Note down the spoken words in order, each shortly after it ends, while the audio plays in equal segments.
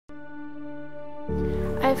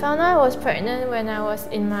I found out I was pregnant when I was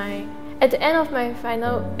at the end of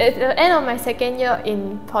my second year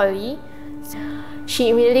in poly. She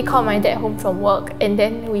immediately called my dad home from work, and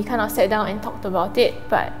then we kind of sat down and talked about it.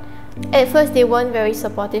 But at first they weren't very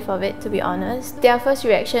supportive of it, to be honest. Their first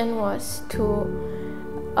reaction was to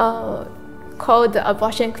call the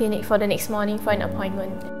abortion clinic for the next morning for an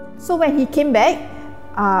appointment. So when he came back,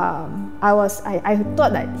 I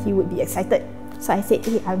thought that he would be excited. So I said,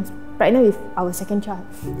 hey, I'm pregnant with our second child.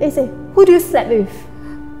 They said, who do you slept with?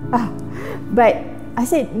 But I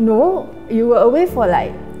said, no, you were away for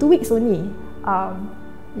like 2 weeks only.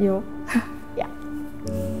 Yeah.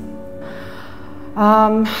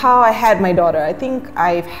 How I had my daughter. I think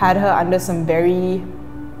I've had her under some very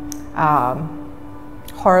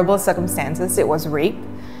horrible circumstances. It was rape,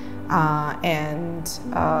 and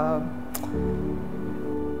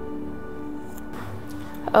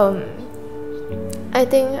I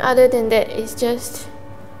think other than that, it's just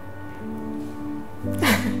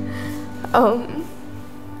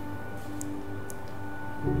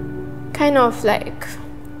kind of like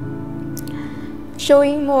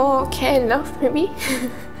showing more care and love, maybe.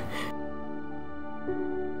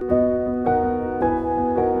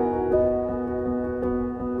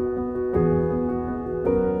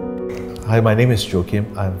 Hi, my name is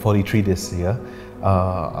Joachim. I'm 43 this year.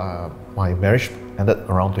 My marriage ended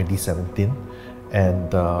around 2017,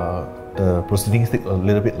 and the proceedings took a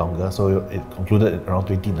little bit longer, so it concluded around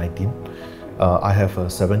 2019. I have a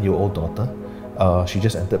 7-year-old daughter. She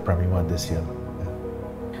just entered primary 1 this year.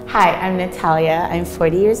 Hi, I'm Natalia. I'm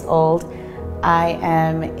 40 years old. I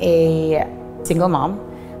am a single mom.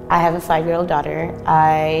 I have a 5-year-old daughter.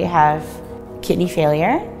 I have kidney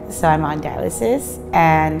failure, so I'm on dialysis,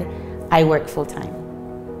 and I work full-time.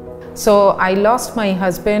 So I lost my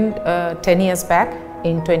husband 10 years back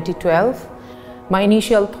in 2012. My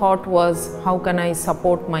initial thought was, how can I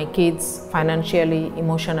support my kids financially,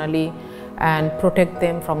 emotionally, and protect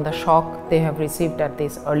them from the shock they have received at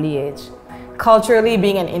this early age. Culturally,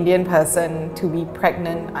 being an Indian person, to be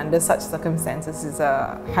pregnant under such circumstances is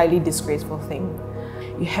a highly disgraceful thing.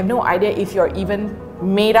 You have no idea if you're even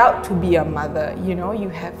made out to be a mother, you know,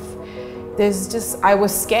 I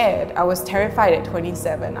was scared, I was terrified at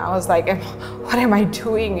 27. I was like, what am I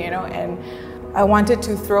doing, you know, and I wanted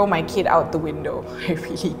to throw my kid out the window, I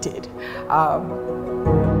really did.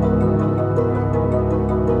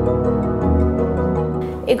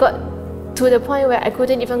 It got to the point where I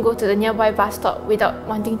couldn't even go to the nearby bus stop without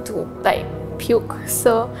wanting to like puke.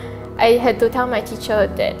 So I had to tell my teacher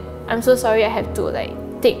that I'm so sorry, I have to like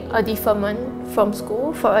take a deferment from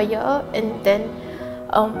school for a year, and then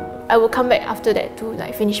I will come back after that to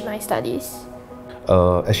like finish my studies.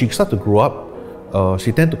 As she started to grow up,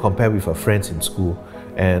 she tended to compare with her friends in school.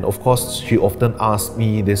 And of course, she often asked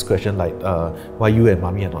me this question like, why you and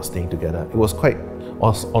mommy are not staying together? It was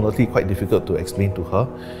honestly quite difficult to explain to her.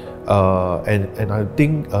 And I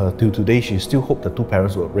think till today, she still hopes the two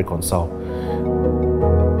parents will reconcile.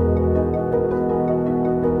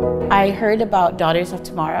 I heard about Daughters of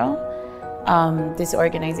Tomorrow, this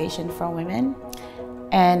organization for women,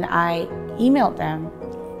 and I emailed them.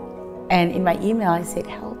 And in my email, I said,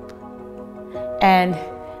 help. And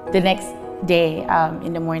the next day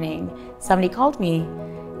in the morning, somebody called me,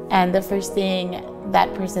 and the first thing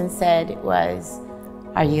that person said was,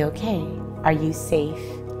 are you okay? Are you safe?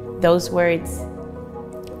 Those words,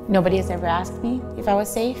 nobody has ever asked me if I was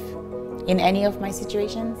safe in any of my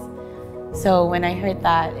situations. So when I heard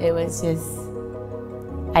that, it was just,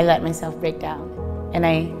 I let myself break down and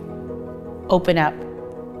I open up.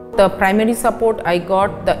 The primary support I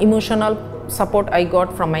got, the emotional support I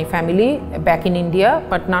got from my family back in India,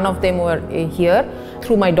 but none of them were here.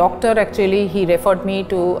 Through my doctor, actually, he referred me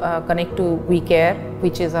to connect to We Care,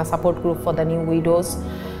 which is a support group for the new widows.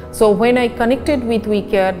 So when I connected with We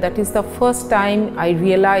Care, that is the first time I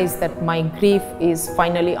realized that my grief is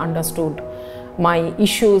finally understood. My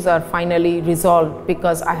issues are finally resolved,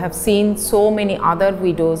 because I have seen so many other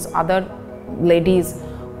widows, other ladies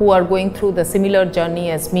who are going through the similar journey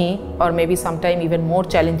as me, or maybe sometime even more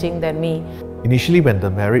challenging than me. Initially, when the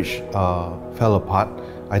marriage fell apart,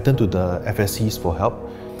 I turned to the FSCs for help.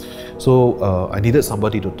 So I needed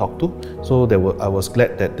somebody to talk to. So I was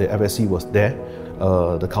glad that the FSC was there.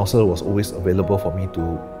 The counsellor was always available for me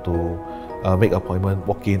to make an appointment,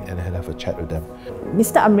 walk in and have a chat with them.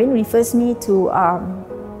 Mr. Amrin refers me to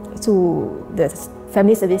the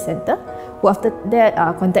Family Service Centre, who after that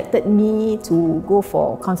contacted me to go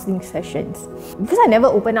for counselling sessions. Because I never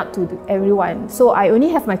open up to everyone, so I only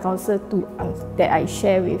have my counsellor that I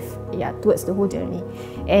share with towards the whole journey.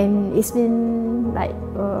 And it's been like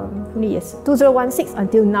how many years? 2016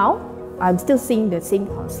 until now. I'm still seeing the same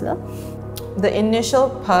counsellor. The initial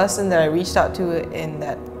person that I reached out to in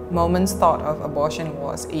that moment's thought of abortion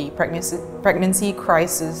was a pregnancy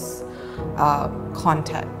crisis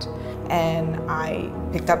contact. And I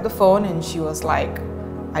picked up the phone and she was like,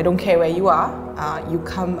 I don't care where you are, you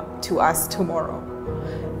come to us tomorrow.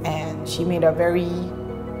 And she made a very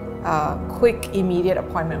quick, immediate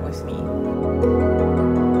appointment with me.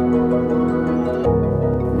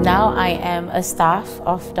 Now I am a staff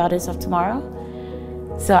of Daughters of Tomorrow.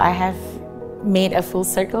 So I have made a full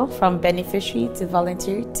circle from beneficiary to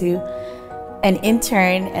volunteer to an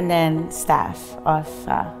intern and then staff of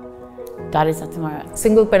Daughters of Tomorrow.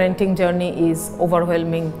 Single parenting journey is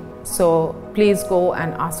overwhelming, so please go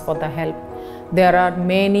and ask for the help. There are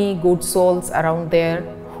many good souls around there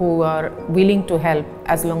who are willing to help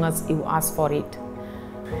as long as you ask for it.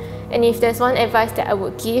 And if there's one advice that I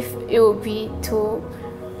would give, it would be to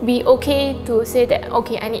be okay to say that,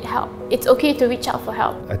 okay, I need help. It's okay to reach out for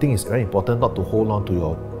help. I think it's very important not to hold on to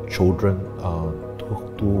your children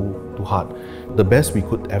too hard. The best we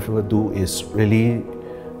could ever do is really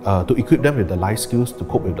to equip them with the life skills to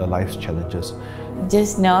cope with the life's challenges.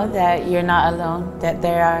 Just know that you're not alone, that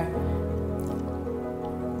there are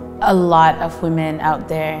a lot of women out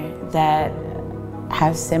there that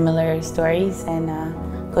have similar stories and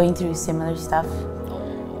going through similar stuff.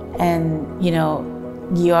 And, you know,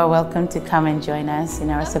 you are welcome to come and join us in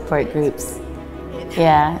our support groups.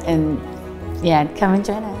 Yeah, come and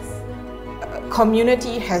join us.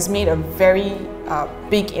 Community has made a very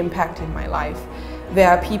big impact in my life. There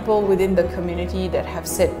are people within the community that have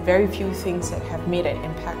said very few things that have made an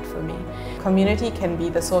impact for me. Community can be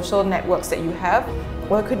the social networks that you have,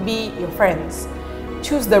 or it could be your friends.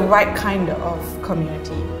 Choose the right kind of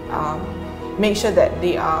community. Make sure that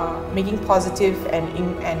they are making positive and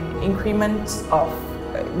increments of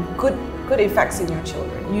good effects in your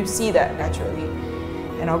children. You see that naturally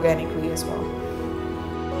and organically as well.